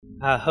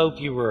I hope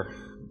you were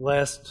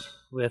blessed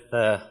with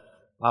my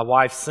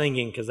wife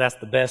singing, because that's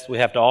the best we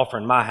have to offer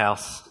in my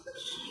house.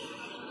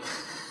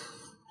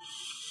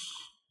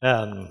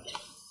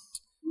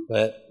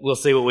 But we'll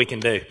see what we can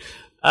do.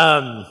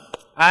 I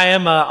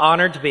am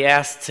honored to be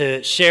asked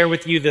to share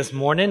with you this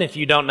morning. If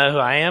you don't know who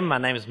I am, my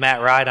name is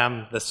Matt Wright.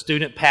 I'm the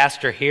student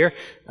pastor here.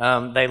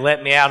 They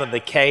let me out of the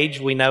cage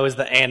we know as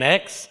the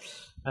annex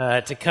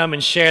to come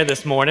and share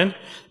this morning.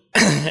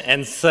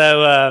 And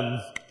so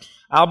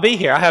I'll be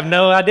here. I have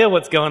no idea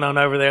what's going on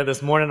over there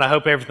this morning. I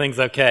hope everything's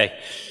okay.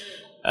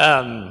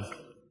 So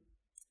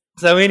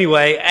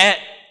anyway,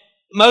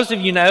 most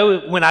of you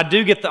know, when I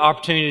do get the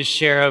opportunity to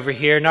share over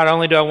here, not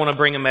only do I want to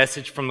bring a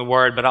message from the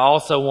Word, but I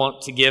also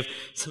want to give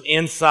some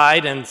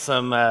insight and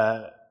some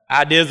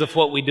ideas of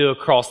what we do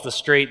across the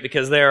street,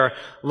 because there are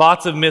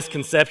lots of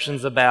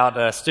misconceptions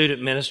about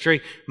student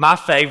ministry. My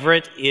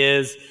favorite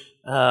is,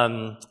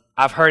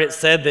 I've heard it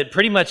said that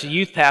pretty much a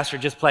youth pastor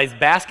just plays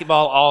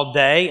basketball all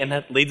day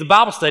and leads a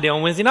Bible study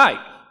on Wednesday night.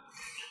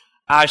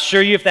 I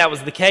assure you, if that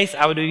was the case,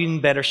 I would be in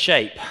better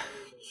shape.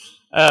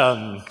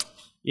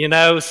 You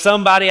know,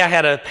 I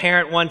had a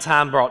parent one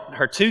time brought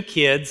her two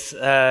kids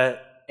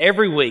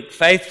every week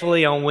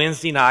faithfully on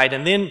Wednesday night,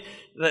 and then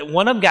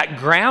one of them got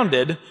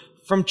grounded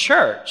from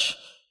church.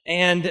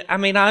 And I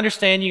mean, I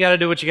understand you got to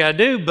do what you got to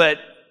do, but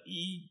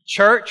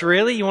church,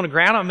 really? You want to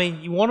ground them? I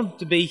mean, you want them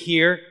to be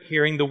here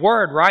hearing the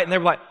Word, right? And they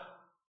were like,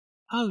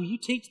 "Oh, you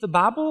teach the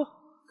Bible?"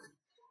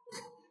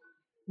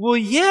 Well,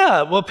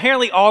 yeah. Well,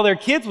 apparently all their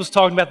kids was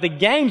talking about the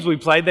games we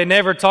played. They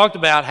never talked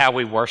about how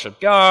we worship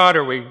God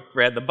or we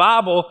read the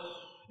Bible.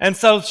 And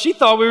so she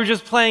thought we were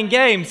just playing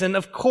games. And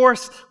of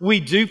course, we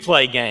do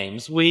play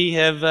games. We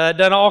have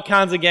done all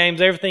kinds of games,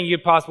 everything you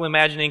could possibly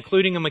imagine,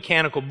 including a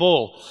mechanical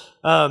bull.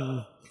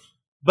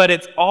 But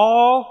it's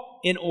all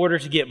in order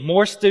to get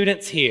more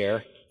students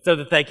here so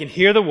that they can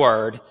hear the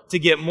Word, to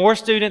get more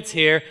students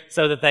here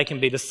so that they can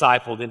be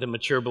discipled into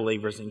mature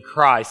believers in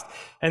Christ.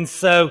 And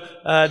so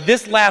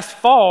this last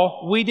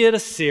spring, we did a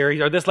series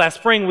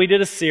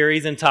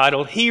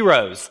entitled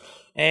Heroes.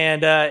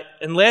 And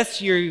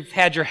unless you've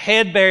had your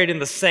head buried in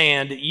the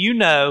sand, you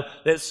know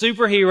that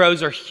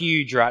superheroes are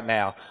huge right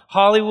now.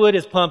 Hollywood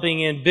is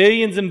pumping in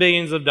billions and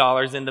billions of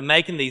dollars into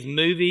making these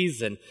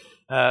movies, and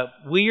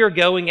we are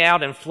going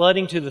out and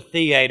flooding to the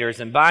theaters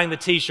and buying the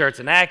t-shirts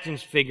and action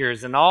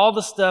figures and all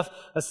the stuff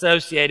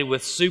associated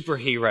with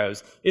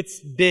superheroes. It's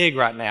big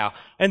right now.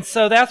 And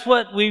so that's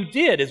what we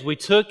did, is we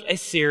took a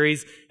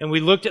series and we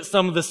looked at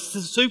some of the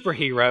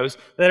superheroes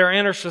that are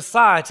in our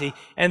society,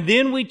 and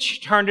then we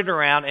turned it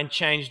around and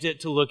changed it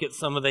to look at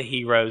some of the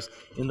heroes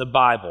in the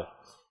Bible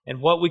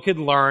and what we could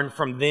learn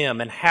from them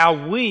and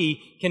how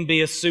we can be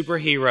a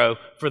superhero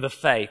for the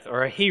faith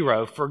or a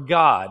hero for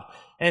God.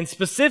 And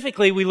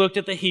specifically, we looked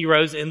at the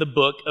heroes in the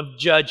book of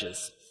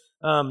Judges.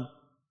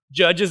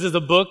 Judges is a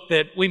book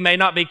that we may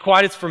not be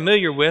quite as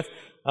familiar with,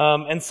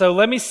 and so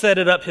let me set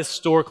it up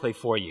historically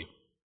for you.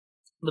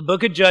 The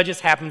book of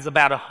Judges happens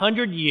about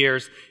 100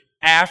 years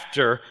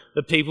after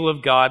the people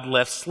of God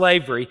left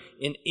slavery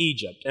in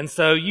Egypt. And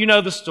so you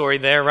know the story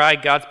there, right?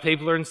 God's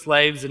people are in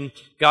slaves, and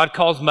God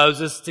calls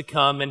Moses to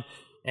come and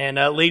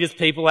lead his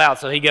people out.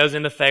 So he goes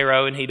into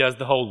Pharaoh, and he does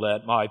the whole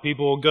 "let my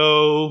people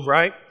go,"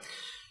 right?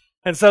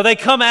 And so they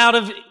come out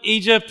of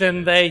Egypt,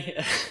 and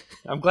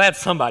I'm glad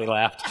somebody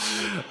laughed.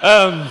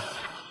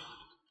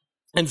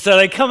 And so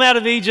they come out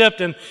of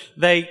Egypt, and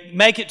they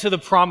make it to the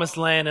Promised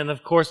Land. And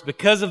of course,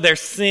 because of their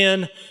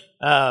sin,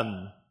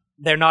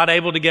 they're not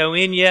able to go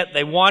in yet.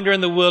 They wander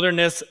in the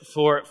wilderness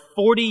for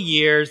 40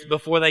 years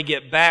before they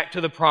get back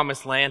to the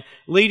Promised Land.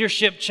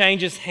 Leadership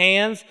changes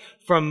hands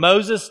from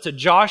Moses to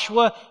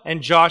Joshua,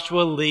 and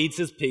Joshua leads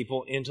his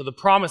people into the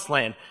Promised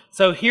Land.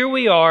 So here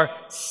we are,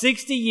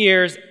 60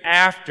 years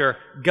after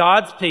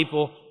God's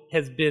people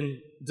has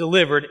been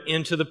delivered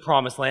into the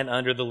Promised Land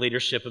under the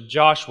leadership of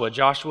Joshua.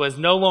 Joshua is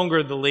no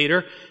longer the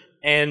leader,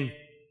 and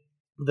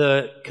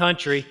the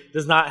country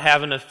does not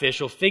have an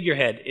official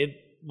figurehead. It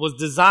was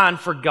designed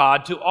for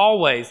God to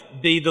always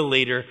be the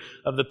leader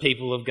of the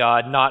people of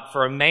God, not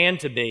for a man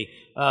to be.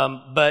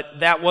 But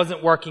that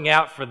wasn't working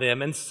out for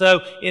them. And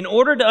so in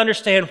order to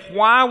understand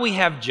why we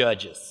have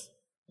judges,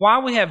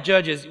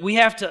 we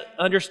have to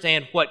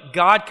understand what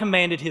God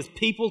commanded His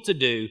people to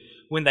do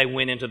when they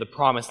went into the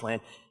Promised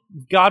Land.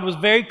 God was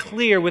very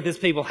clear with His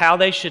people how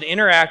they should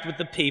interact with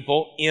the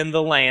people in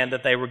the land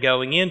that they were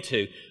going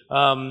into,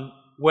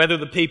 whether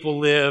the people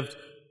lived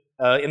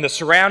in the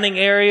surrounding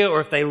area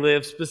or if they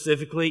lived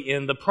specifically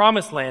in the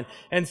Promised Land.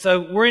 And so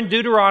we're in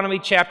Deuteronomy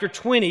chapter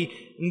 20,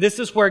 and this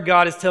is where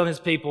God is telling His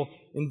people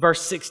in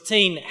verse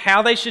 16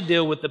 how they should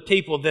deal with the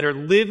people that are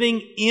living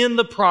in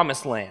the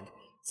Promised Land.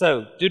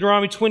 So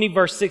Deuteronomy 20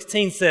 verse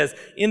 16 says,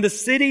 "In the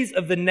cities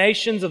of the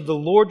nations of the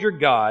Lord your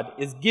God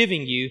is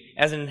giving you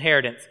as an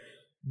inheritance,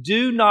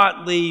 do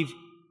not leave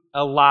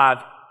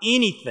alive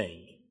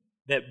anything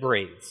that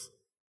breathes."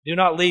 Do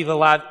not leave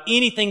alive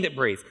anything that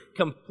breathes.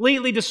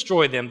 Completely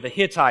destroy them, the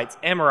Hittites,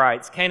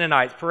 Amorites,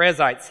 Canaanites,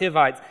 Perizzites,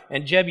 Hivites,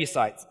 and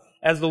Jebusites,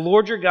 as the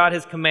Lord your God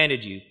has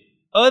commanded you.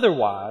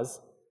 Otherwise,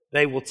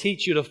 They will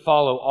teach you to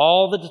follow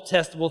all the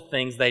detestable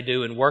things they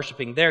do in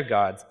worshiping their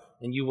gods,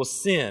 and you will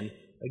sin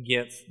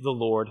against the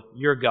Lord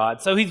your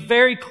God. So he's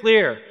very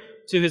clear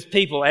to his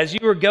people. As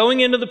you are going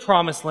into the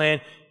promised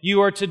land,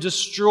 you are to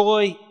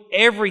destroy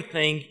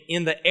everything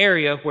in the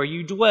area where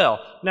you dwell.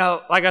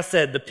 Now, like I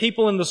said, the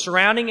people in the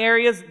surrounding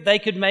areas, they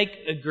could make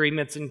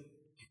agreements and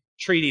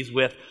treaties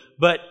with.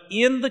 But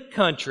in the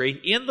country,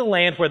 in the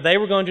land where they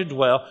were going to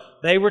dwell,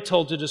 they were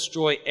told to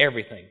destroy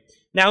everything.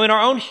 Now, in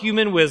our own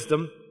human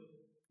wisdom,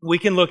 we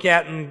can look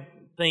at and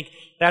think,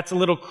 that's a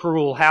little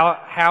cruel.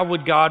 How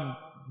would God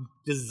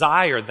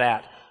desire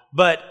that?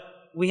 But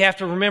we have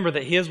to remember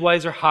that His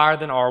ways are higher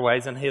than our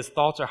ways, and His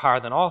thoughts are higher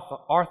than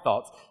our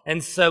thoughts.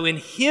 And so in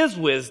His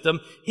wisdom,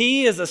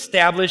 He is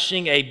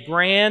establishing a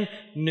brand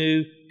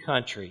new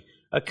country.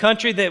 A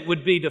country that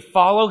would be to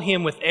follow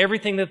Him with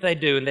everything that they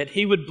do, and that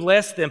He would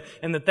bless them,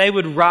 and that they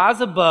would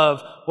rise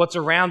above what's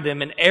around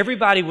them, and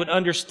everybody would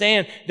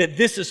understand that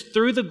this is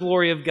through the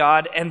glory of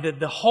God, and that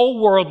the whole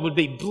world would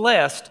be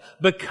blessed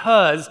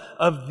because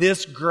of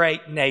this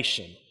great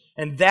nation.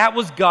 And that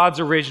was God's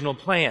original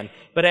plan.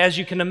 But as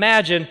you can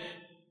imagine,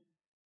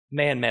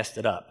 man messed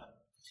it up.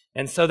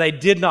 And so they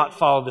did not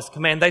follow this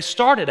command. They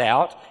started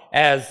out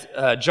as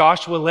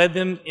Joshua led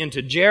them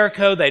into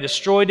Jericho. They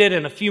destroyed it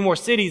and a few more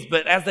cities.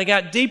 But as they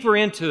got deeper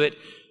into it,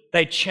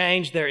 they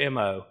changed their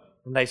MO.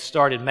 And they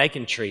started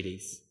making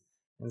treaties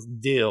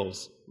and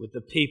deals with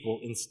the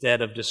people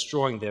instead of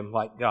destroying them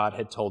like God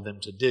had told them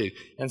to do.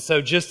 And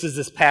so just as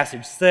this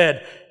passage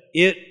said,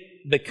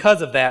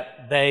 because of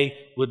that, they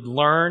would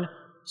learn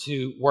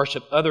to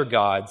worship other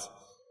gods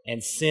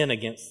and sin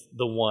against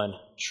the one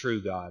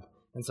true God.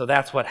 And so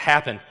that's what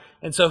happened.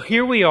 And so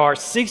here we are,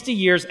 60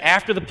 years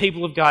after the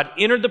people of God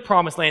entered the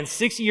promised land,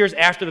 60 years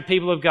after the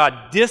people of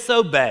God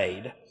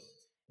disobeyed,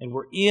 and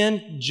we're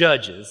in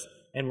Judges,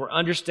 and we're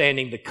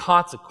understanding the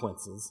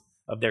consequences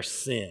of their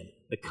sin,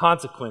 the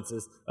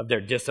consequences of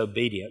their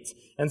disobedience.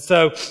 And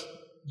so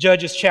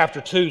Judges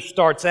chapter 2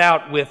 starts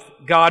out with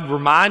God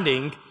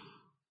reminding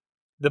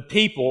the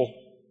people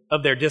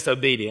of their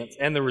disobedience,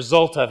 and the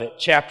result of it.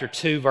 Chapter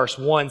 2, verse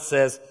 1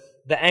 says,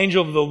 "The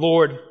angel of the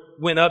Lord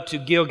went up to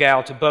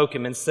Gilgal to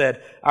Bochim and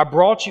said, I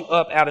brought you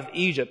up out of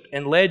Egypt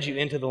and led you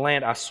into the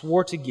land I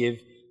swore to give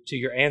to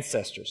your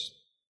ancestors.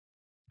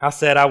 I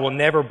said, I will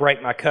never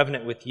break my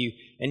covenant with you,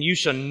 and you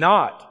shall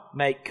not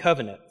make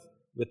covenant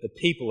with the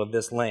people of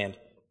this land,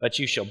 but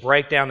you shall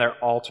break down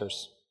their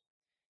altars.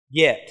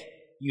 Yet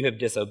you have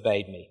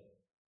disobeyed me.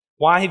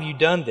 Why have you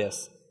done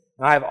this?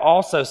 And I have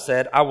also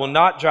said, I will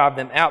not drive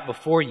them out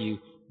before you.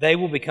 They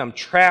will become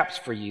traps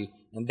for you,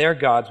 and their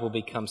gods will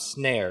become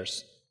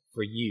snares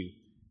for you."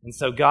 And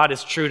so God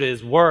is true to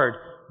His word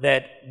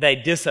that they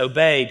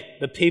disobeyed.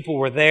 The people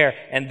were there,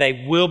 and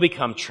they will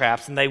become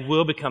traps, and they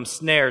will become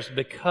snares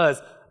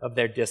because of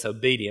their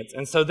disobedience.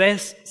 And so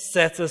this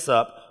sets us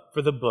up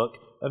for the book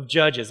of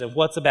Judges and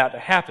what's about to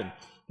happen.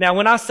 Now,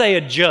 when I say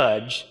a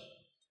judge,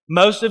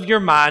 most of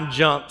your mind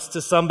jumps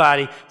to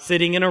somebody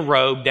sitting in a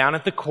robe down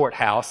at the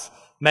courthouse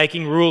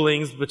making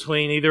rulings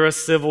between either a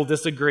civil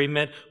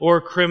disagreement or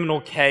a criminal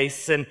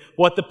case and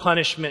what the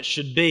punishment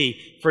should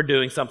be for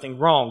doing something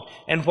wrong.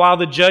 And while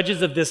the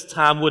judges of this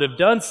time would have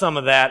done some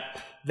of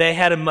that, they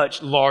had a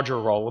much larger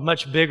role, a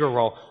much bigger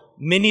role.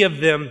 Many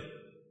of them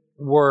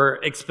were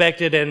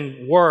expected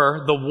and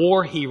were the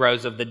war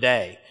heroes of the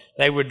day.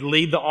 They would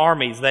lead the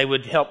armies. They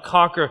would help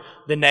conquer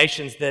the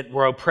nations that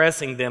were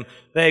oppressing them.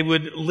 They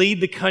would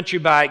lead the country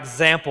by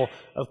example.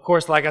 Of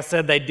course, like I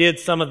said, they did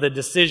some of the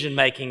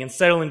decision-making and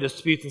settling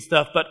disputes and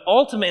stuff. But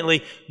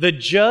ultimately, the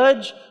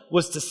judge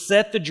was to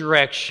set the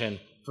direction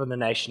for the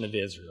nation of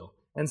Israel.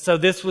 And so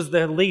this was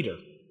their leader.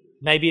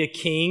 Maybe a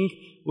king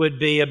would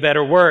be a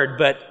better word,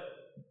 but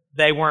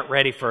they weren't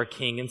ready for a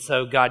king. And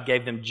so God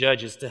gave them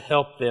judges to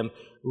help them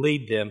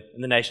lead them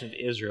in the nation of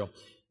Israel.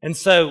 And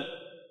so,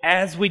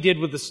 as we did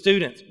with the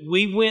students,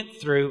 we went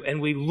through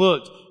and we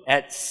looked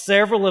at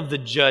several of the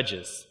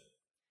judges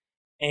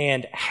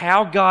and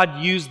how God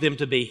used them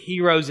to be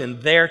heroes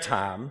in their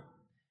time,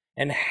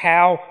 and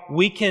how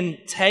we can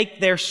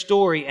take their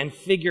story and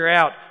figure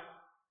out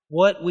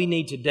what we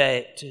need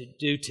to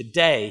do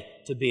today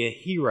to be a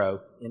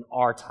hero in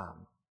our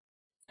time.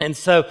 And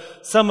so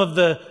some of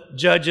the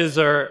judges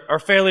are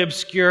fairly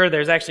obscure.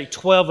 There's actually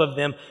 12 of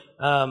them.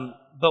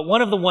 But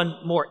one of the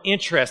more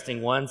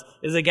interesting ones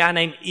is a guy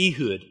named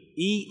Ehud.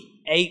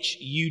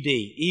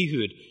 E-H-U-D.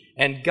 Ehud.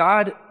 And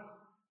God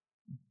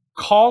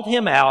called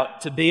him out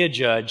to be a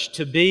judge,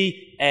 to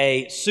be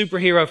a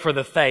superhero for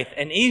the faith.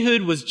 And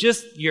Ehud was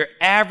just your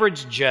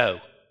average Joe.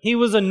 He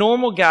was a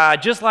normal guy,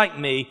 just like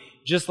me,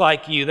 just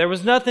like you. There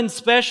was nothing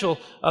special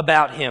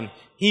about him.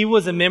 He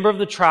was a member of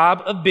the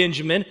tribe of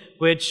Benjamin,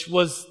 which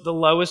was the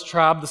lowest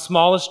tribe, the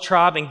smallest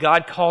tribe, and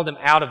God called him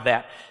out of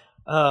that.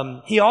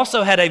 He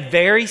also had a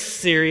very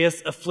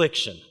serious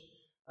affliction.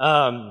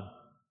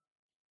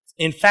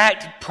 In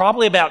fact,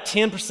 probably about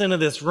 10% of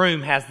this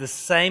room has the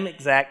same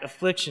exact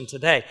affliction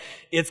today.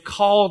 It's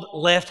called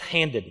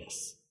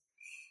left-handedness.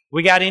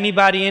 We got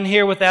anybody in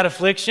here with that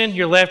affliction?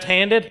 You're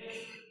left-handed?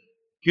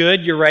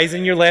 Good. You're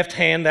raising your left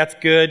hand. That's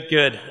good.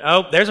 Good.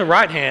 Oh, there's a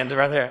right hand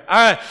right there.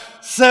 All right.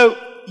 So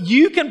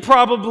you can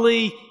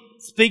probably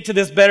speak to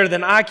this better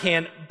than I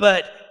can,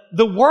 but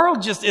the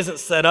world just isn't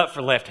set up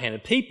for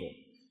left-handed people.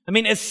 I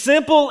mean, as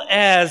simple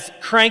as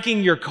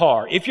cranking your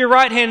car. If you're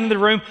right-handed in the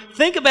room,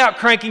 think about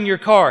cranking your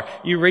car.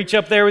 You reach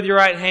up there with your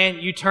right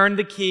hand, you turn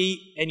the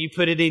key, and you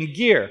put it in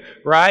gear,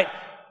 right?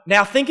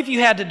 Now think if you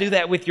had to do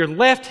that with your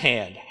left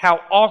hand, how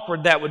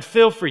awkward that would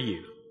feel for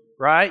you,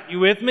 right? You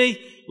with me?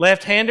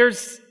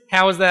 Left-handers,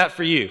 how is that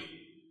for you?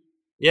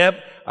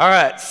 Yep. All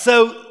right.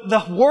 So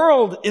the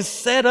world is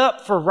set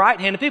up for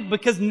right-handed people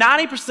because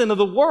 90% of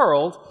the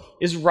world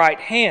is right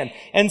hand.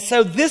 And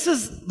so this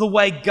is the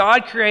way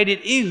God created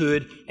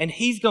Ehud, and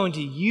he's going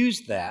to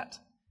use that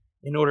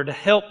in order to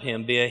help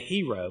him be a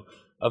hero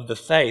of the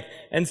faith.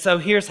 And so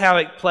here's how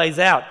it plays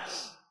out.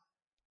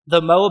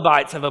 The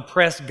Moabites have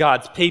oppressed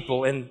God's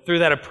people, and through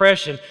that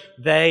oppression,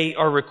 they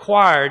are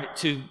required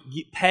to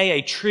pay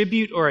a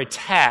tribute or a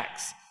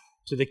tax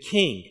to the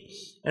king.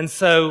 And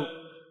so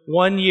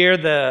one year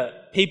the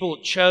people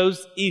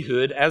chose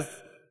Ehud as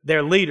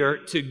their leader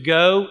to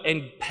go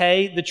and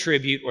pay the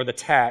tribute or the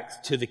tax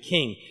to the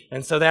king.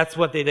 And so that's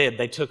what they did.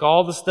 They took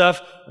all the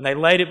stuff and they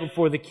laid it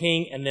before the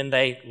king, and then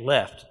they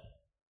left.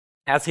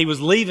 As he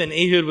was leaving,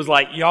 Ehud was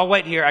like, y'all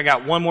wait here, I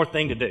got one more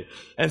thing to do.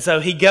 And so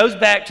he goes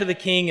back to the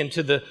king and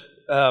to the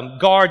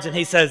guards, and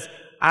he says,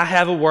 I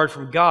have a word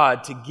from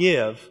God to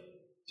give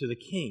to the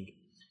king.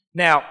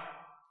 Now,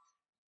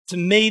 to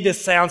me,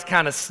 this sounds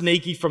kind of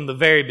sneaky from the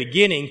very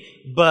beginning,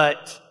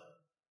 but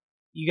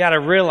you got to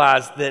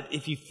realize that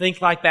if you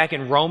think like back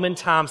in Roman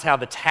times how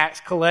the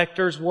tax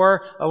collectors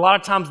were, a lot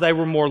of times they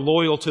were more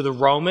loyal to the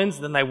Romans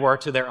than they were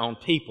to their own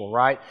people,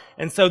 right?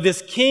 And so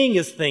this king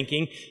is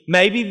thinking,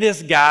 maybe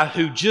this guy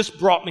who just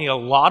brought me a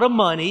lot of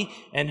money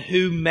and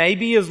who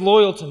maybe is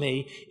loyal to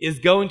me is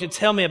going to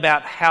tell me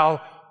about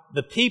how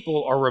the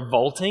people are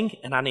revolting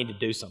and I need to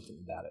do something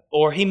about it.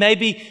 Or he may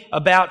be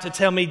about to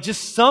tell me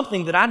just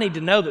something that I need to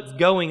know that's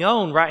going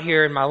on right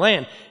here in my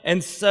land.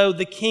 And so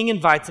the king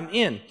invites him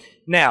in.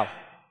 Now,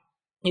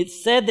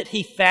 it's said that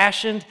he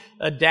fashioned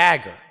a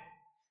dagger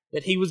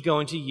that he was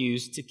going to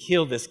use to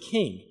kill this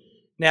king.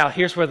 Now,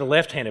 here's where the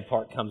left-handed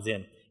part comes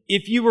in.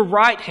 If you were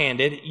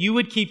right-handed, you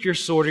would keep your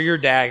sword or your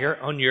dagger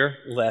on your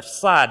left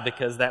side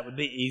because that would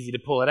be easy to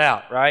pull it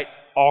out, right?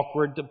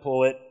 Awkward to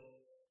pull it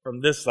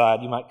from this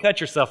side. You might cut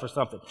yourself or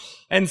something.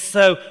 And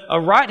so a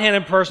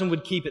right-handed person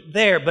would keep it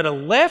there, but a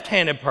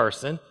left-handed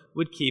person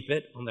would keep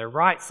it on their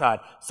right side.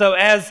 So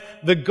as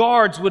the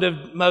guards would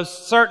have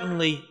most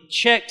certainly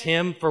checked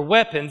him for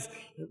weapons,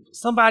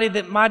 somebody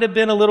that might have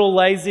been a little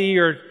lazy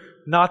or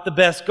not the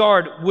best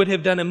guard would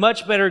have done a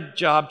much better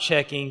job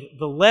checking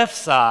the left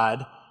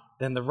side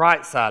than the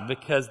right side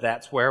because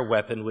that's where a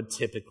weapon would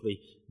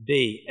typically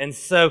be. And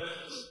so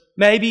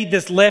maybe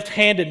this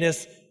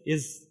left-handedness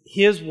is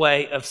his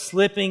way of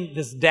slipping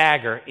this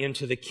dagger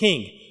into the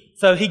king.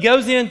 So he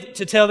goes in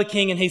to tell the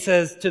king, and he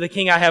says to the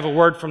king, I have a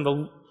word from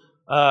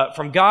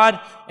God,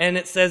 and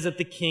it says that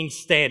the king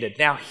standeth.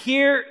 Now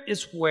here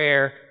is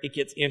where it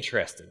gets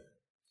interesting.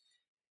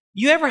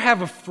 You ever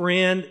have a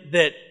friend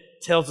that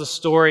tells a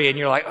story and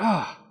you're like,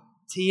 oh,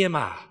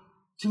 TMI,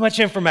 too much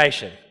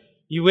information.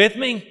 You with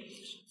me?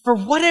 For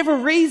whatever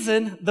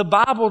reason, the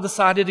Bible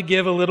decided to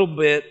give a little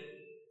bit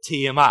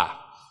TMI.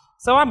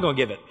 So I'm going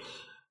to give it.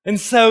 And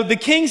so the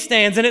king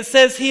stands, and it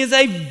says he is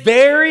a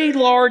very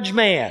large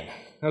man.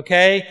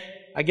 Okay?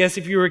 I guess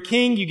if you were a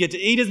king, you get to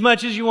eat as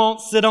much as you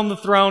want, sit on the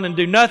throne, and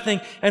do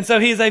nothing. And so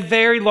he is a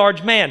very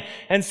large man.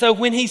 And so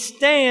when he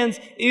stands,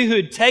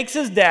 Ehud takes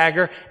his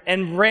dagger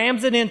and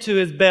rams it into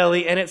his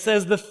belly, and it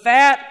says the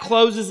fat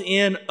closes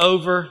in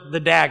over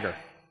the dagger.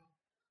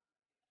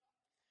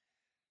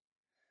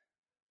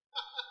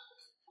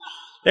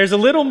 There's a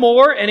little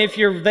more, and if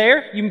you're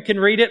there, you can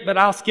read it, but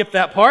I'll skip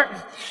that part.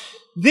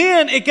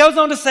 Then it goes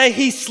on to say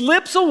he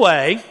slips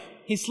away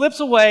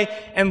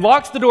and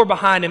locks the door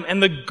behind him,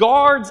 and the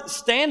guards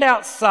stand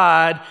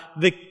outside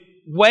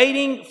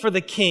waiting for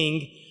the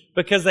king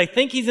because they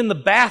think he's in the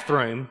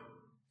bathroom,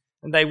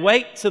 and they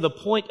wait to the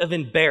point of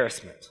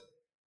embarrassment.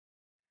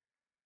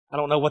 I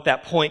don't know what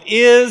that point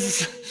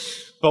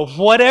is, but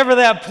whatever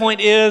that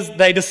point is,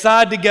 they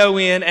decide to go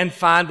in and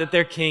find that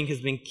their king has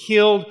been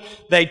killed.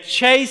 They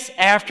chase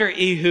after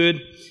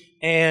Ehud,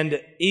 and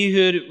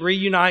Ehud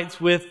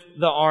reunites with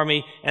the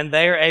army, and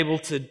they are able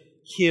to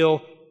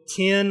kill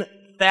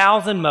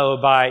 10,000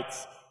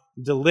 Moabites,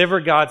 deliver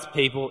God's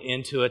people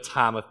into a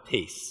time of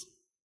peace.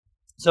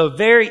 So a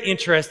very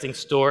interesting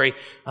story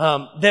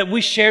that we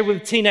shared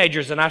with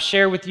teenagers, and I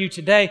share with you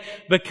today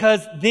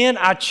because then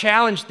I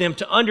challenged them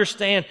to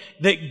understand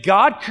that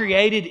God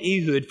created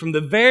Ehud from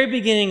the very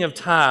beginning of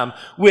time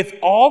with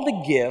all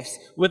the gifts,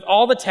 with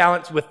all the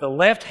talents, with the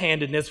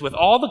left-handedness, with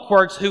all the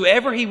quirks,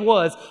 whoever he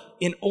was,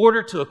 in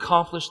order to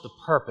accomplish the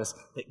purpose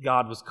that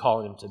God was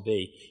calling him to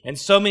be. And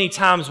so many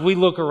times we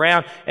look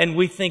around and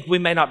we think we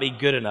may not be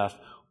good enough,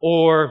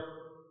 or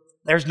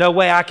there's no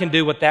way I can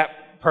do what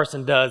that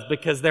person does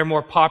because they're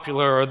more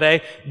popular or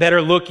they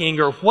better looking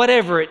or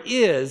whatever it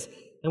is,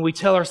 and we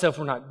tell ourselves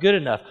we're not good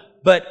enough.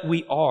 but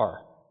we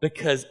are,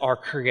 because our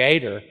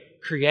Creator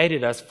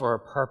created us for a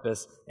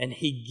purpose, and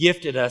He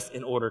gifted us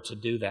in order to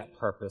do that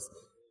purpose.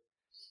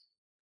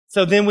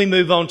 So then we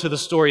move on to the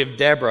story of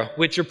Deborah,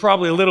 which you're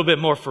probably a little bit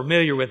more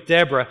familiar with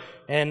Deborah,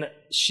 and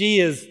she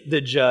is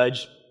the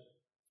judge,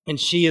 and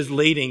she is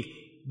leading,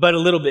 but a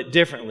little bit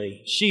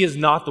differently. She is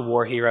not the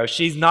war hero.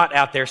 She's not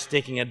out there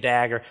sticking a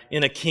dagger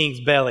in a king's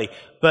belly,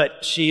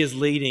 but she is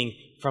leading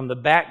from the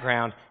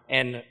background,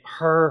 and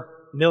her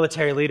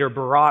military leader,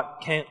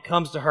 Barak,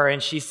 comes to her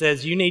and she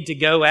says, you need to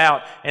go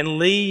out and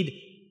lead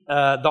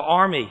the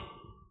army.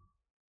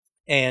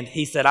 And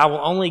he said, I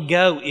will only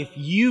go if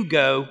you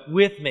go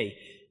with me.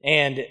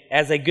 And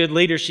as a good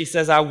leader, she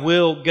says, I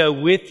will go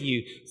with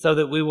you so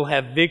that we will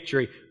have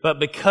victory. But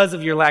because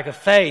of your lack of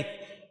faith,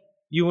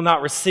 you will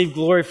not receive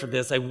glory for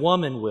this. A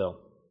woman will.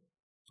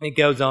 It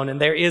goes on,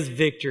 and there is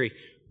victory.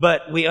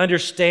 But we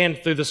understand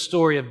through the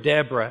story of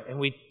Deborah, and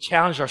we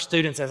challenge our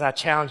students, as I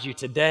challenge you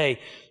today,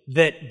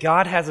 that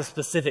God has a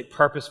specific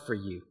purpose for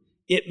you.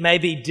 It may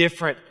be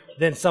different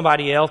than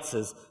somebody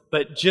else's,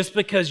 but just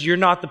because you're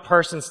not the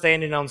person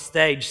standing on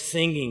stage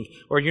singing,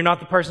 or you're not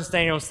the person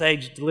standing on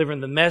stage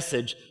delivering the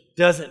message,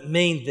 doesn't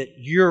mean that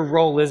your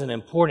role isn't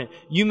important.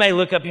 You may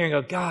look up here and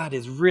go, God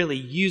is really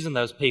using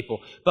those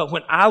people. But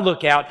when I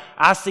look out,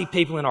 I see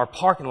people in our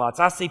parking lots.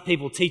 I see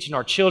people teaching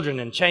our children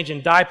and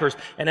changing diapers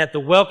and at the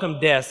welcome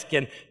desk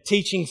and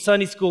teaching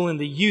Sunday school in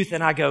the youth.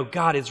 And I go,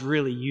 God is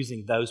really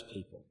using those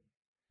people.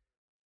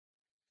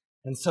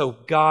 And so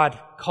God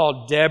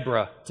called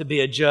Deborah to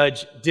be a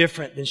judge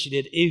different than she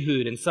did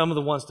Ehud and some of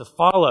the ones to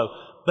follow,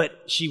 but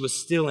she was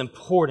still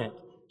important.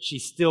 She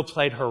still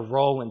played her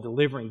role in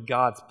delivering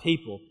God's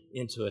people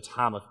into a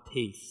time of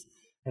peace.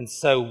 And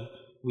so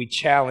we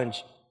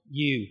challenge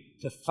you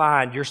to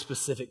find your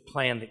specific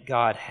plan that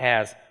God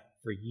has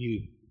for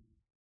you.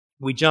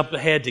 We jump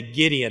ahead to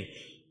Gideon,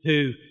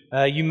 who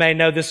you may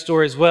know this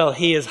story as well.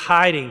 He is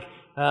hiding.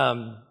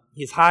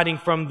 He's hiding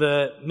from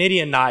the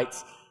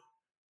Midianites.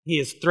 He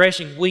is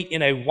threshing wheat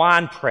in a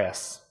wine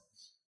press.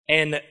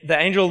 And the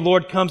angel of the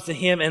Lord comes to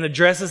him and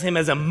addresses him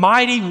as a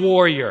mighty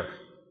warrior.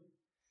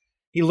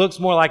 He looks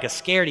more like a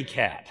scaredy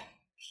cat.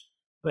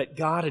 But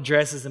God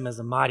addresses him as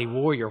a mighty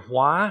warrior.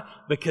 Why?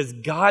 Because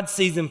God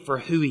sees him for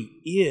who he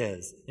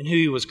is and who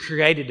he was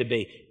created to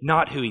be,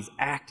 not who he's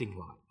acting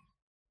like.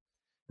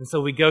 And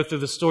so we go through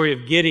the story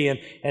of Gideon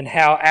and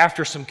how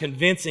after some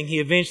convincing, he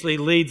eventually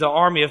leads an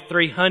army of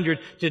 300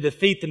 to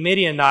defeat the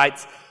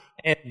Midianites.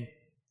 And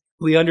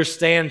we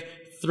understand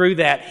through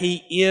that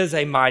he is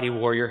a mighty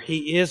warrior.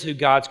 He is who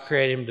God's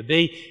created him to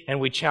be. And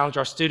we challenge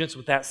our students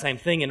with that same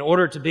thing. In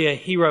order to be a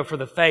hero for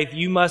the faith,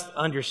 you must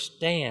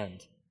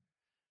understand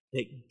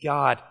that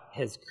God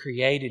has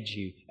created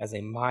you as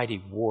a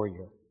mighty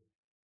warrior.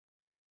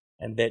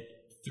 And that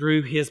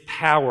through His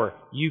power,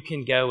 you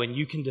can go and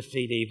you can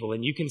defeat evil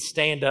and you can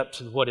stand up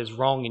to what is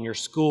wrong in your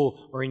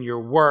school or in your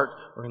work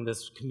or in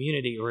this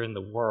community or in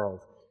the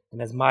world.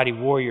 And as mighty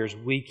warriors,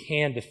 we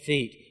can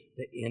defeat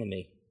the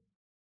enemy.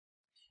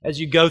 As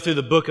you go through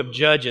the book of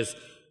Judges,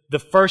 the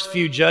first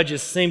few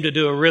judges seem to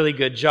do a really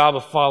good job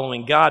of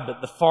following God, but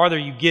the farther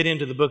you get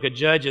into the book of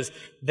Judges,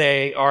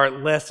 they are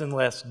less and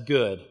less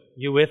good.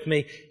 You with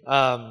me?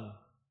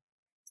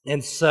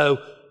 And so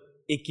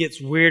it gets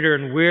weirder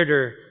and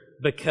weirder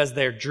because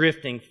they're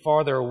drifting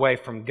farther away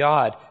from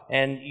God.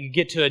 And you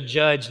get to a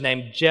judge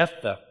named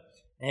Jephthah.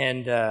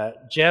 And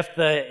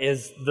Jephthah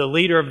is the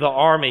leader of the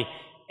army,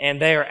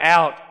 and they are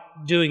out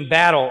doing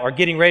battle or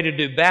getting ready to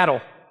do battle.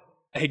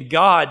 And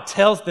God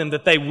tells them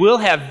that they will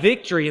have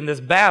victory in this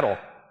battle.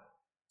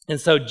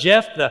 And so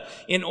Jephthah,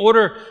 in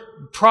order,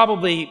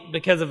 probably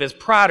because of his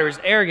pride or his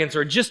arrogance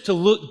or just to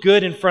look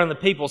good in front of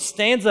the people,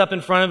 stands up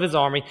in front of his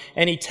army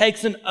and he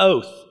takes an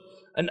oath.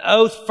 An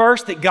oath,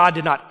 first, that God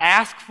did not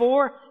ask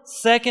for.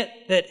 Second,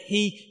 that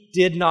he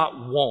did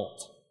not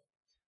want.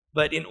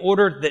 But in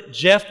order that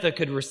Jephthah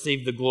could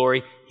receive the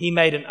glory, he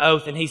made an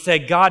oath and he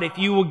said, God, if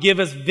you will give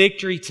us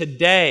victory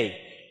today,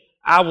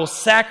 I will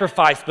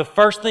sacrifice the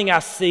first thing I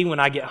see when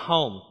I get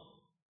home.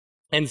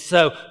 And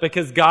so,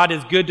 because God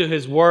is good to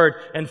His word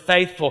and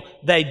faithful,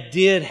 they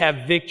did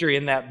have victory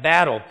in that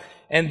battle.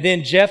 And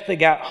then Jephthah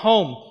got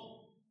home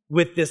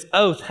with this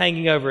oath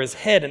hanging over his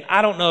head. And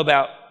I don't know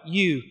about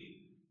you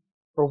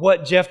or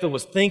what Jephthah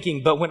was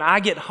thinking, but when I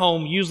get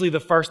home, usually the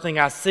first thing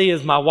I see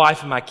is my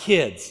wife and my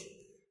kids.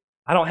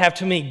 I don't have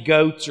too many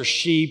goats or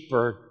sheep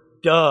or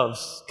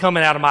doves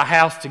coming out of my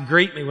house to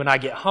greet me when I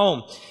get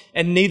home.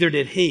 And neither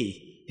did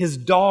he. His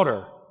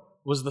daughter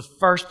was the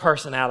first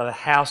person out of the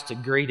house to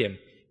greet him.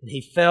 And he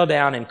fell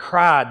down and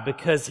cried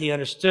because he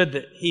understood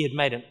that he had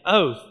made an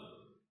oath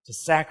to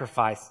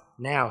sacrifice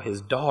now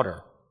his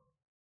daughter.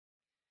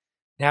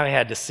 Now he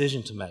had a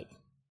decision to make.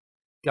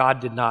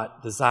 God did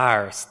not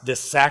desire this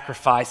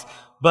sacrifice,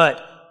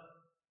 but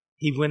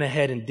he went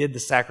ahead and did the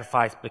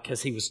sacrifice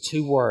because he was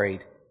too worried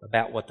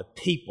about what the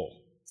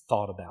people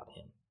thought about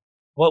him.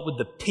 What would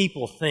the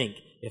people think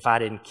if I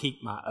didn't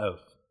keep my oath?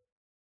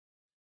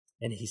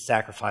 And he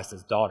sacrificed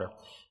his daughter.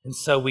 And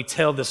so we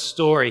tell this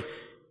story,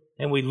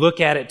 and we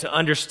look at it to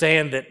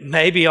understand that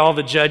maybe all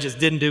the judges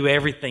didn't do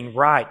everything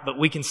right, but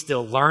we can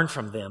still learn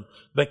from them,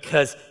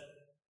 because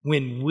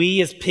when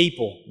we as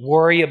people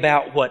worry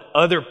about what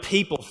other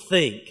people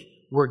think,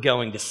 we're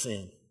going to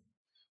sin.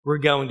 We're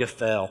going to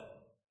fail.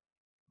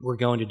 We're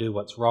going to do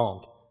what's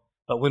wrong.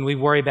 But when we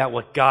worry about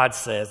what God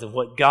says and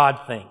what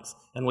God thinks,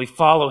 and we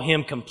follow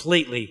Him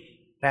completely,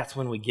 that's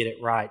when we get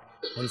it right.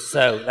 And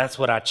so that's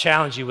what I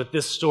challenge you with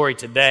this story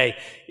today,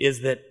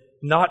 is that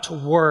not to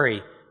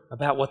worry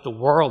about what the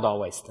world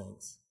always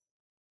thinks,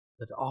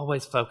 but to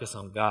always focus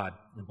on God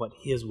and what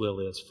His will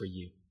is for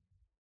you.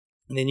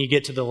 And then you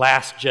get to the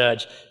last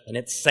judge, and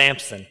it's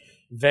Samson.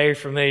 Very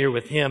familiar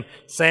with him.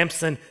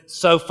 Samson,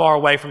 so far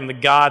away from the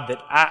God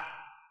that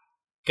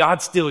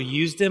God still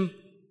used him,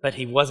 but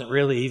he wasn't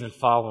really even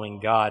following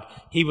God.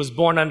 He was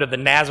born under the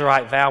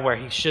Nazirite vow, where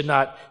he should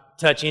not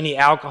touch any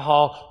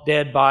alcohol,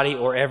 dead body,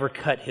 or ever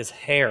cut his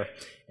hair.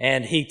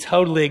 And he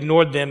totally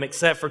ignored them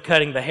except for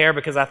cutting the hair,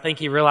 because I think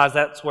he realized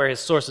that's where his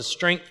source of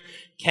strength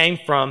came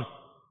from.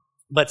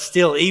 But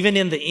still, even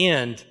in the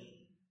end,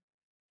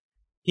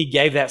 he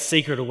gave that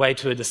secret away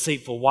to a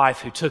deceitful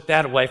wife who took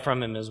that away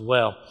from him as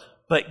well.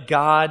 But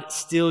God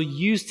still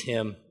used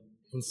him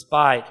in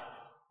spite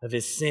of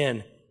his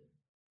sin.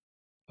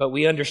 But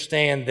we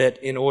understand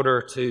that in order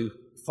to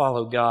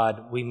follow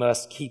God, we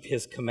must keep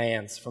His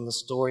commands from the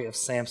story of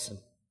Samson.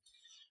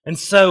 And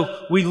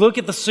so we look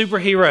at the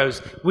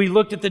superheroes, we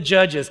looked at the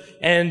judges,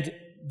 and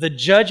the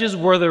judges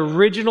were the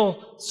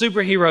original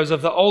superheroes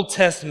of the Old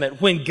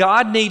Testament. When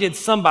God needed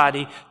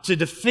somebody to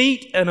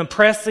defeat an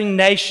oppressing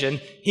nation,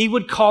 He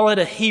would call it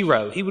a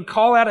hero. He would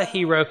call out a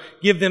hero,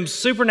 give them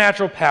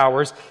supernatural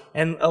powers,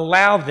 and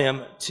allow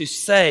them to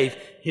save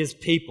His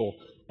people.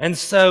 And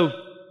so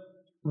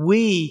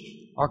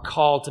we are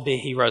called to be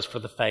heroes for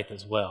the faith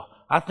as well.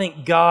 I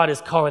think God is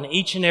calling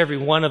each and every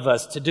one of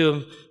us to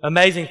do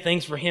amazing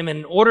things for Him. And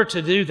in order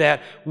to do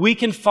that, we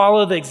can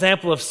follow the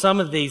example of some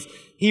of these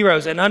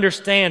heroes and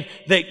understand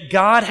that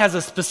God has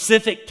a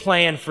specific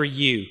plan for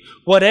you.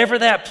 Whatever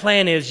that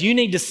plan is, you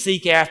need to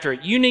seek after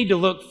it. You need to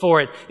look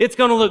for it. It's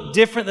going to look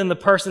different than the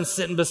person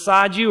sitting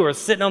beside you or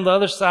sitting on the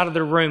other side of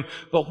the room.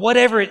 But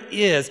whatever it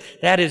is,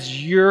 that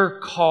is your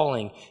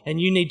calling,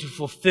 and you need to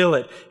fulfill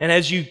it. And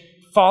as you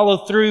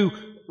follow through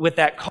with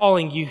that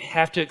calling, you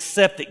have to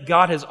accept that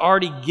God has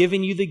already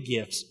given you the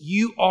gifts.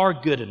 You are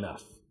good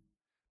enough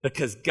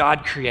because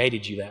God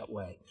created you that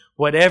way.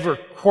 Whatever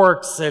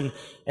quirks and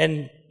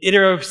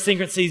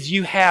idiosyncrasies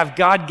you have,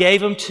 God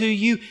gave them to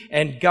you,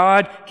 and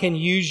God can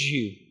use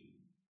you.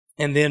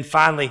 And then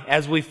finally,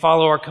 as we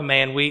follow our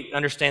command, we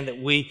understand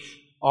that we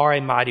are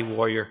a mighty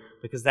warrior,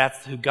 because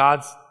that's who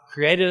God's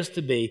created us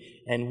to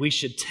be, and we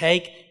should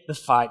take the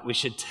fight, we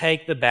should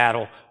take the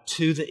battle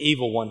to the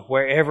evil one,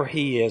 wherever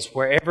he is,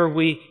 wherever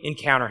we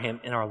encounter him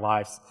in our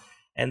lives.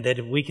 And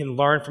that we can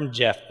learn from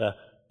Jephthah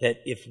that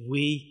if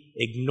we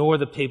ignore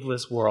the people of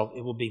this world,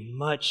 it will be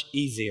much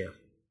easier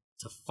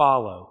to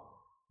follow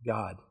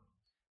God.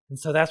 And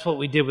so that's what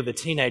we did with the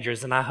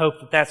teenagers, and I hope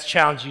that that's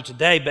challenged you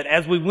today. But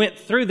as we went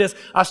through this,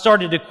 I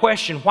started to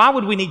question, why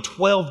would we need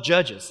 12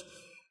 judges?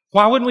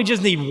 Why wouldn't we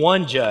just need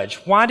one judge?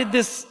 Why did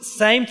this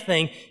same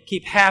thing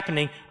keep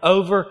happening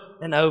over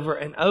and over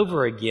and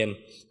over again?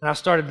 And I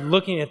started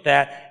looking at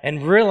that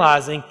and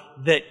realizing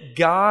that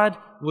God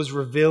was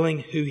revealing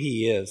who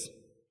He is.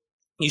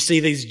 You see,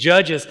 these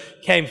judges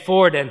came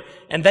forward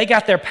and they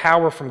got their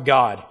power from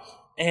God.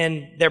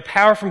 And their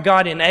power from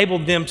God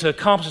enabled them to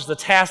accomplish the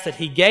task that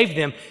He gave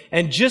them.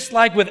 And just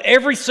like with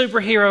every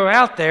superhero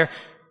out there,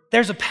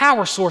 there's a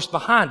power source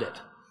behind it.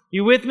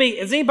 You with me?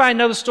 Does anybody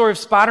know the story of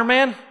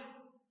Spider-Man?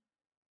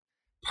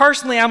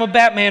 Personally, I'm a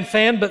Batman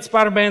fan, but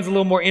Spider-Man's a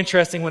little more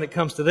interesting when it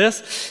comes to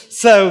this.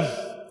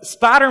 So,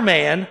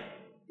 Spider-Man,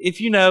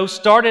 if you know,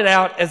 started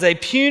out as a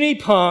puny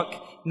punk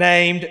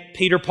named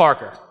Peter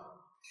Parker.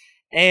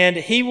 And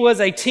he was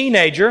a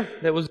teenager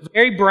that was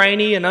very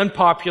brainy and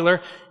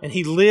unpopular, and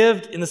he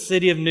lived in the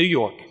city of New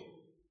York.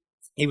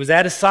 He was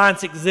at a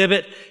science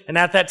exhibit, and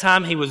at that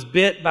time he was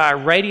bit by a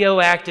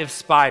radioactive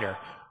spider.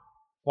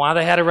 Why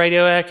they had a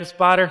radioactive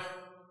spider?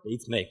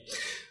 Beats me.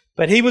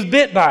 But he was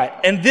bit by it,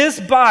 and this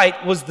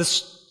bite was the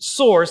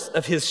source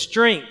of his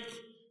strength.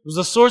 It was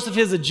the source of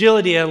his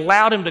agility. It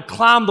allowed him to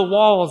climb the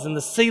walls and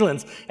the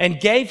ceilings and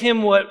gave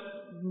him what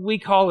we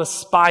call a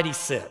spidey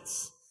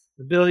sense,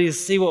 the ability to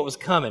see what was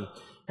coming.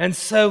 And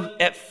so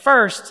at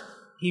first,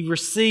 he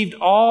received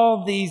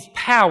all these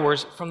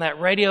powers from that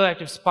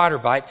radioactive spider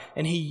bite,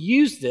 and he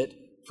used it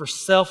for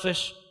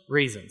selfish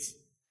reasons.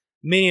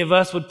 Many of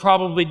us would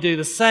probably do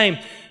the same.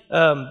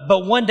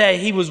 But one day,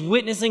 he was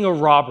witnessing a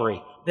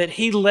robbery that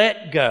he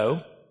let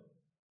go.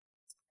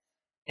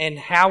 And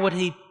how would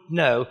he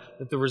know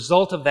that the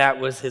result of that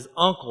was his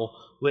uncle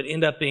would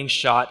end up being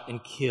shot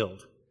and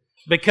killed?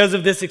 Because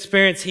of this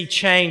experience, he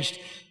changed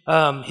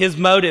his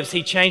motives.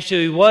 He changed who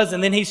he was,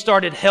 and then he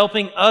started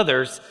helping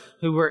others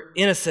who were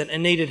innocent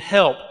and needed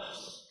help.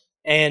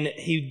 And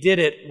he did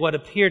it what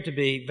appeared to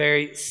be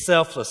very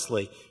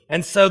selflessly.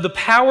 And so the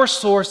power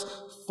source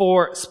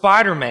for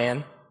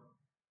Spider-Man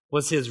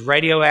was his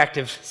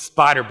radioactive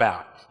spider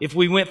bite. If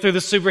we went through the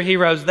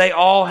superheroes, they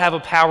all have a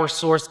power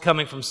source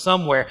coming from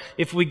somewhere.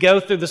 If we go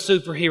through the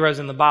superheroes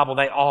in the Bible,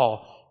 they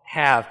all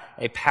have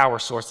a power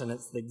source, and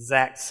it's the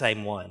exact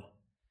same one.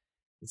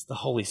 It's the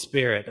Holy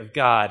Spirit of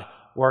God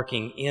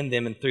working in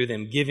them and through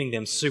them, giving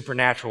them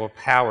supernatural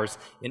powers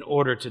in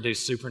order to do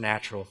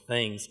supernatural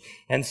things.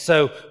 And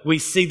so we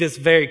see this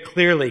very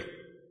clearly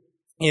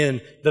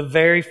in the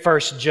very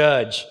first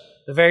judge.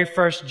 The very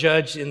first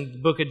judge in the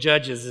book of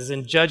Judges is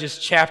in Judges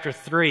chapter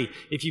 3.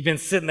 If you've been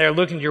sitting there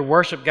looking at your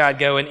worship guide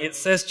going, it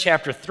says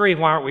chapter 3,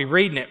 why aren't we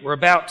reading it? We're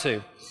about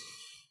to.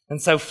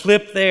 And so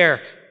flip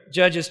there,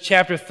 Judges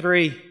chapter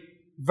 3,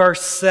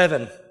 verse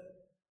 7.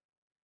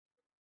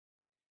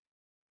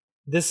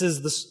 This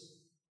is the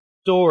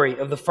story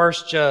of the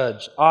first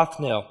judge,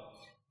 Othniel.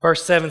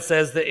 Verse 7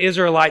 says, the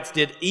Israelites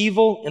did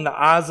evil in the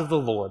eyes of the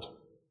Lord.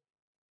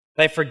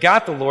 They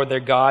forgot the Lord their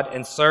God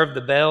and served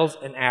the Baals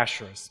and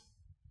Asherahs.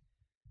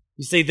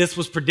 You see, this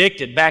was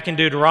predicted back in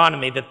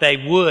Deuteronomy that they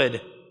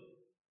would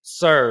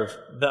serve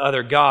the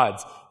other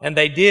gods. And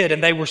they did,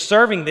 and they were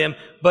serving them.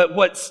 But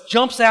what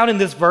jumps out in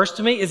this verse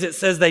to me is it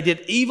says they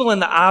did evil in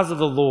the eyes of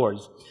the Lord.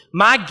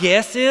 My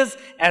guess is,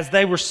 as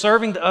they were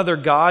serving the other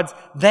gods,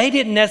 they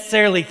didn't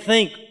necessarily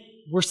think,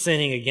 we're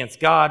sinning against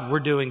God, we're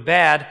doing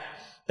bad.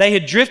 They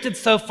had drifted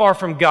so far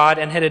from God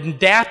and had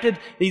adapted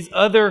these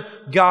other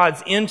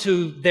gods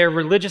into their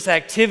religious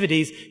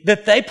activities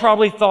that they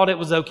probably thought it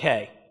was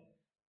okay.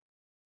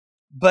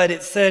 But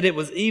it said it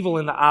was evil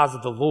in the eyes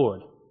of the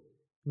Lord.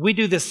 We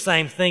do this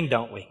same thing,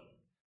 don't we?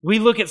 We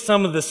look at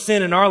some of the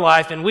sin in our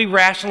life and we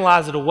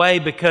rationalize it away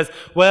because,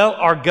 well,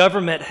 our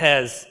government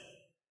has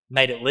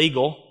made it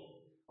legal.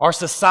 Our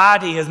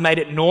society has made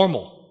it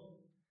normal.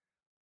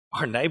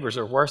 Our neighbors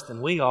are worse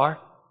than we are.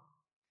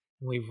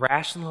 We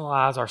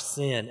rationalize our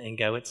sin and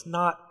go, it's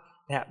not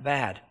that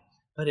bad.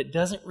 But it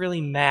doesn't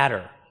really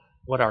matter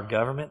what our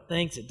government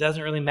thinks. It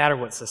doesn't really matter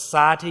what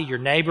society, your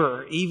neighbor,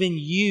 or even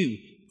you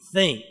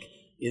think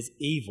is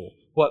evil.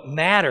 What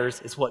matters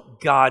is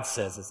what God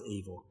says is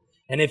evil.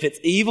 And if it's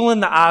evil in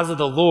the eyes of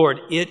the Lord,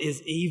 it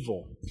is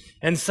evil.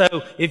 And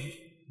so if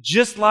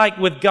just like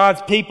with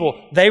God's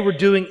people, they were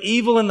doing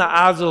evil in the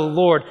eyes of the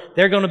Lord,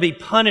 they're going to be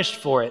punished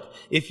for it.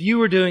 If you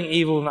were doing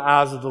evil in the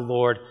eyes of the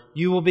Lord,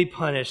 you will be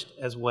punished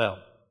as well.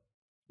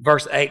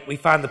 Verse 8, we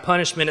find the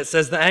punishment. It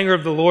says, the anger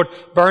of the Lord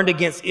burned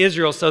against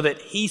Israel so that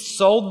he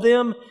sold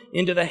them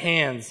into the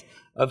hands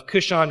of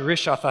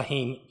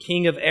Cushan-Rishathaim,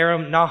 king of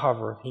Aram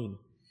Naharaim,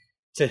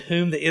 to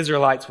whom the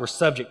Israelites were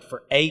subject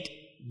for 8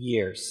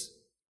 years.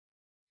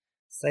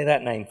 Say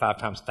that name 5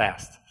 times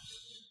fast.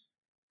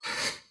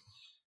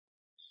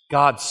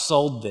 God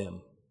sold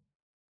them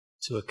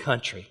to a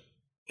country.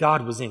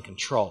 God was in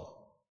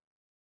control.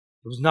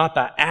 It was not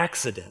by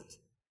accident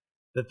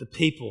that the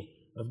people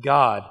of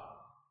God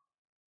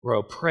were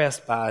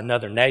oppressed by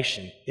another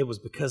nation. It was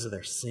because of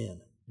their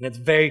sin. And it's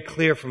very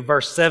clear from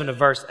verse 7 to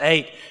verse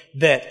 8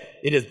 that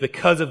it is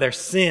because of their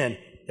sin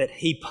that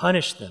he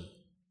punished them.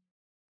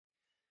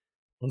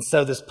 And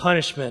so this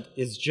punishment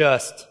is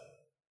just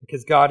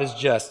because God is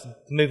just.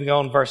 Moving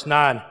on, verse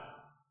 9.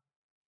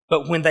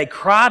 But when they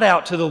cried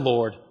out to the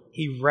Lord,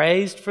 he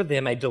raised for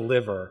them a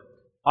deliverer,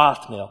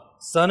 Othniel,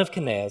 son of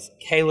Kenaz,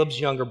 Caleb's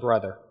younger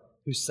brother,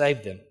 who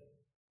saved them.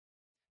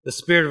 The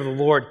Spirit of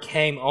the Lord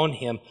came on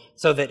him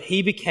so that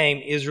he became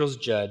Israel's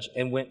judge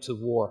and went to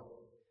war.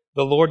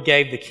 The Lord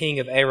gave the king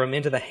of Aram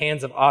into the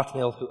hands of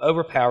Othniel, who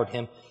overpowered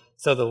him,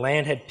 so the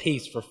land had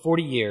peace for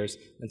 40 years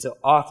until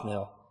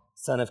Othniel,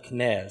 son of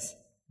Kenaz,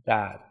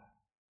 died.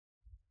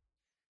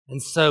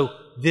 And so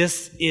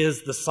this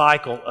is the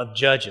cycle of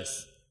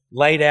Judges,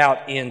 laid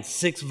out in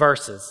 6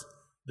 verses.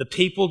 The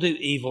people do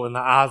evil in the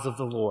eyes of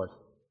the Lord.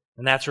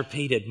 And that's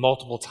repeated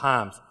multiple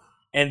times.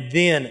 And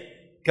then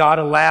God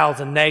allows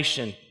a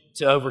nation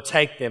to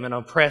overtake them and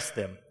oppress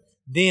them.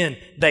 Then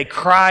they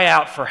cry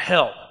out for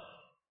help.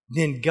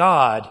 Then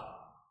God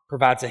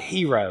provides a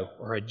hero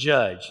or a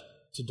judge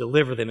to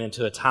deliver them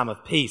into a time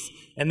of peace.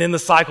 And then the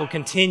cycle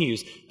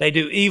continues. They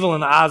do evil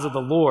in the eyes of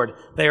the Lord.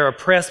 They are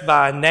oppressed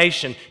by a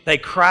nation. They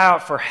cry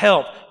out for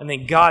help. And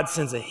then God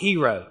sends a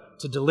hero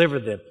to deliver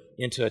them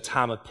into a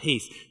time of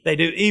peace. They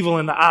do evil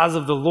in the eyes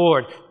of the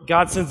Lord.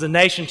 God sends a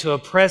nation to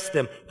oppress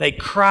them. They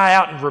cry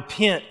out and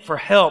repent for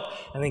help.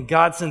 And then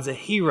God sends a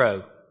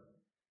hero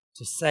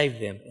to save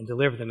them and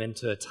deliver them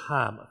into a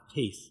time of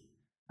peace.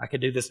 I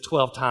could do this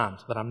 12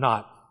 times, but I'm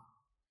not.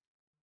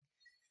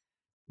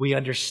 We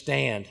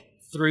understand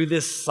through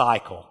this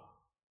cycle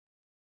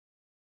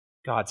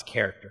God's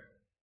character.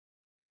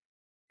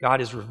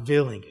 God is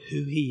revealing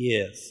who he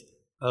is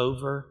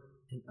over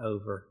and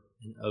over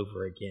and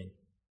over again.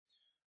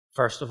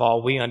 First of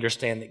all, we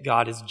understand that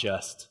God is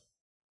just,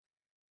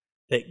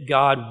 that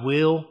God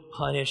will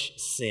punish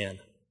sin.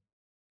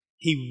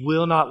 He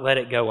will not let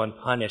it go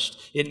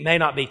unpunished. It may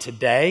not be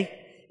today,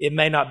 it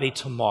may not be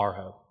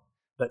tomorrow,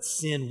 but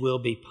sin will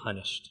be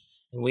punished.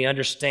 And we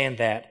understand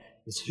that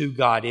is who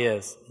God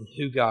is and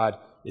who God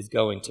is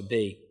going to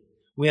be.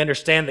 We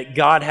understand that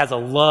God has a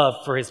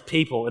love for his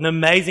people, an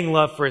amazing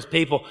love for his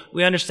people.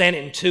 We understand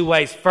it in 2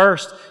 ways.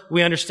 First,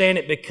 we understand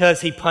it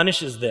because he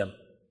punishes them.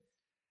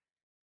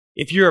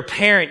 If you're a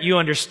parent, you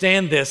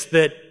understand this,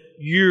 that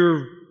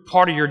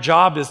part of your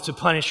job is to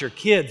punish your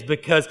kids,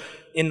 because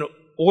in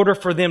order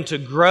for them to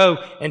grow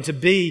and to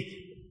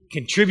be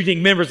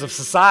contributing members of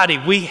society,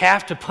 we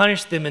have to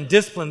punish them and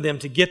discipline them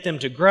to get them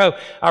to grow.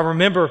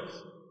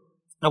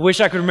 I wish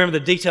I could remember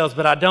the details,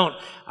 but I don't.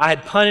 I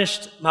had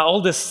punished my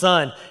oldest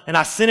son, and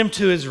I sent him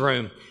to his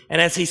room.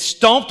 And as he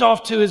stomped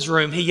off to his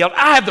room, he yelled,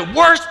 "I have the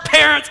worst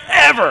parents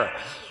ever!"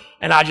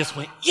 And I just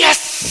went,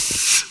 yes!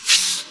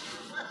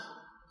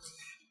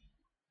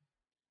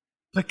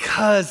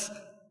 Because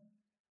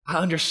I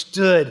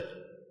understood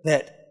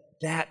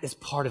that is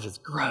part of his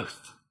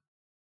growth.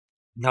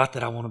 Not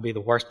that I want to be the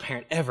worst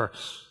parent ever,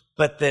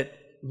 but that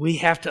we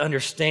have to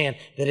understand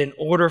that in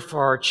order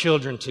for our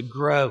children to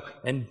grow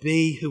and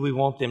be who we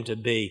want them to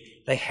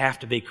be, they have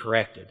to be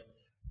corrected.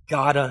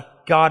 God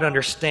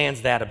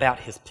understands that about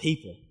His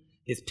people.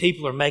 His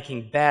people are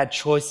making bad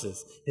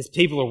choices. His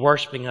people are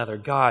worshiping other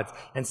gods.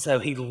 And so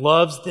He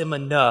loves them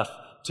enough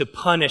to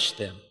punish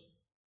them,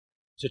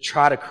 to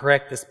try to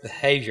correct this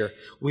behavior.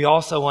 We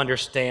also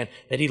understand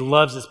that He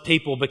loves His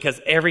people because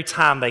every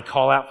time they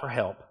call out for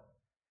help,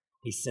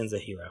 He sends a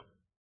hero.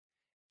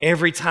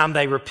 Every time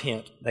they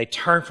repent, they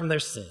turn from their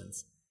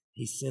sins,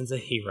 He sends a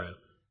hero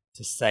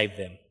to save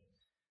them.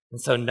 And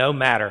so no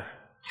matter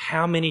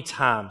how many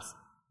times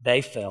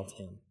they failed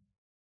Him,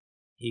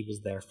 He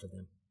was there for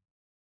them.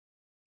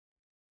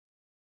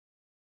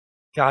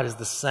 God is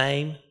the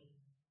same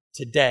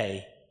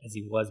today as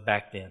He was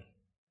back then.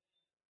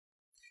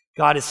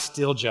 God is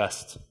still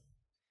just.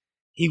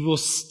 He will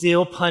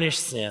still punish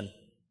sin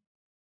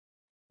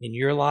in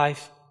your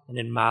life and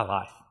in my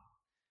life.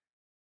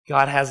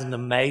 God has an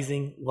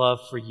amazing love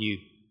for you.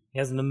 He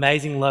has an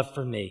amazing love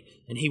for me.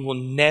 And He will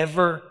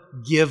never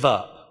give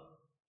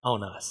up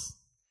on us.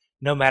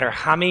 No matter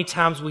how many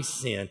times we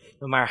sin,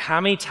 no matter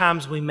how many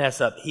times we mess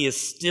up, He is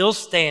still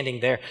standing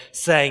there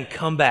saying,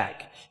 "Come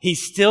back."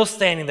 He's still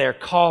standing there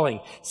calling,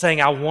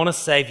 saying, "I want to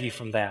save you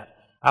from that.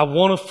 I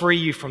want to free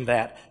you from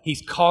that."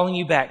 He's calling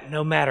you back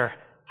no matter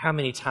how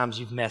many times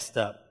you've messed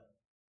up.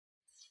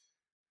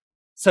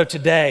 So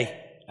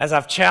today, as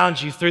I've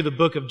challenged you through the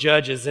book of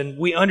Judges, and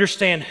we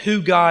understand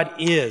who God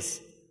is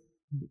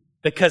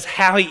because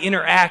how He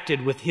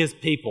interacted with His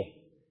people,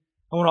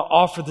 I want to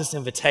offer this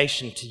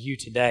invitation to you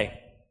today.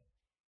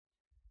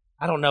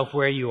 I don't know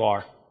where you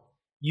are.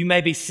 You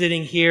may be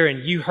sitting here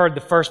and you heard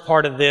the first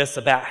part of this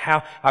about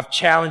how I've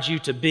challenged you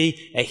to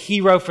be a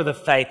hero for the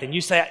faith. And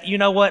you say, "You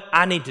know what?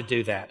 I need to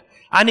do that.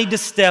 I need to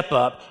step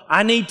up.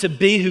 I need to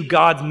be who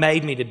God's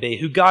made me to be,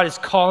 who God is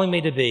calling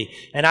me to be,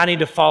 and I need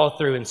to follow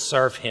through and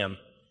serve Him."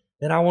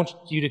 Then I want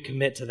you to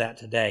commit to that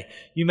today.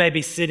 You may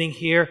be sitting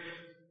here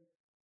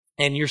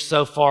and you're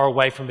so far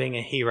away from being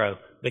a hero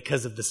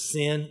because of the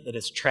sin that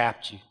has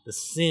trapped you, the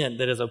sin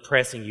that is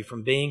oppressing you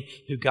from being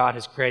who God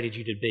has created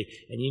you to be.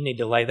 And you need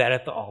to lay that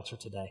at the altar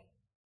today.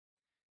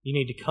 You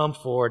need to come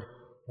forward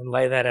and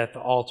lay that at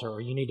the altar, or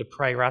you need to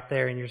pray right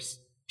there in your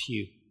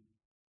pew.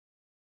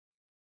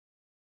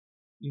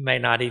 You may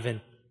not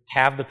even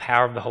have the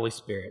power of the Holy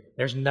Spirit.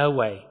 There's no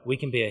way we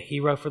can be a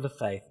hero for the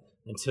faith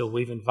until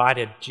we've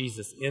invited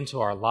Jesus into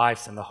our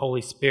lives and the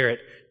Holy Spirit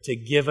to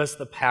give us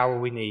the power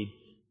we need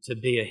to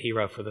be a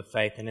hero for the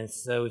faith. And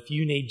so if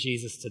you need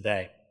Jesus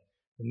today,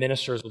 the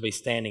ministers will be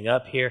standing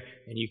up here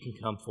and you can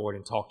come forward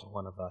and talk to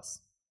one of us.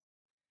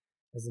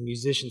 As the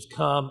musicians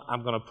come,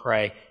 I'm going to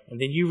pray,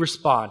 and then you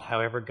respond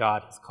however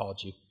God has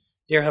called you.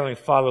 Dear Heavenly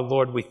Father,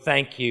 Lord, we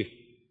thank You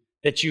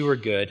that You are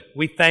good.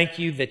 We thank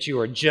You that You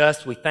are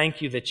just. We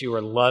thank You that You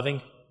are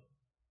loving.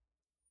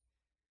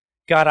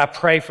 God, I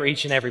pray for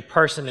each and every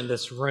person in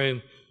this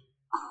room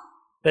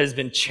that has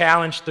been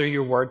challenged through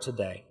Your word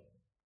today,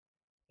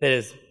 that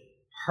has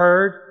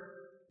heard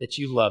that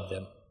You love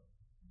them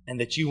and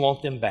that You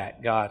want them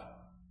back, God,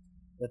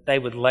 that they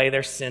would lay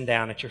their sin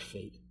down at Your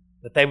feet,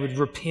 that they would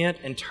repent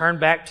and turn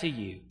back to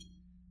You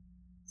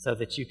so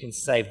that You can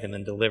save them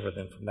and deliver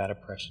them from that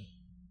oppression.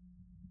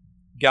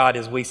 God,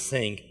 as we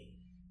sing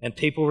and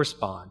people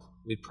respond,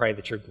 we pray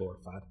that You're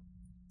glorified.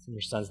 It's in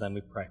Your Son's name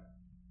we pray.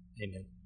 Amen.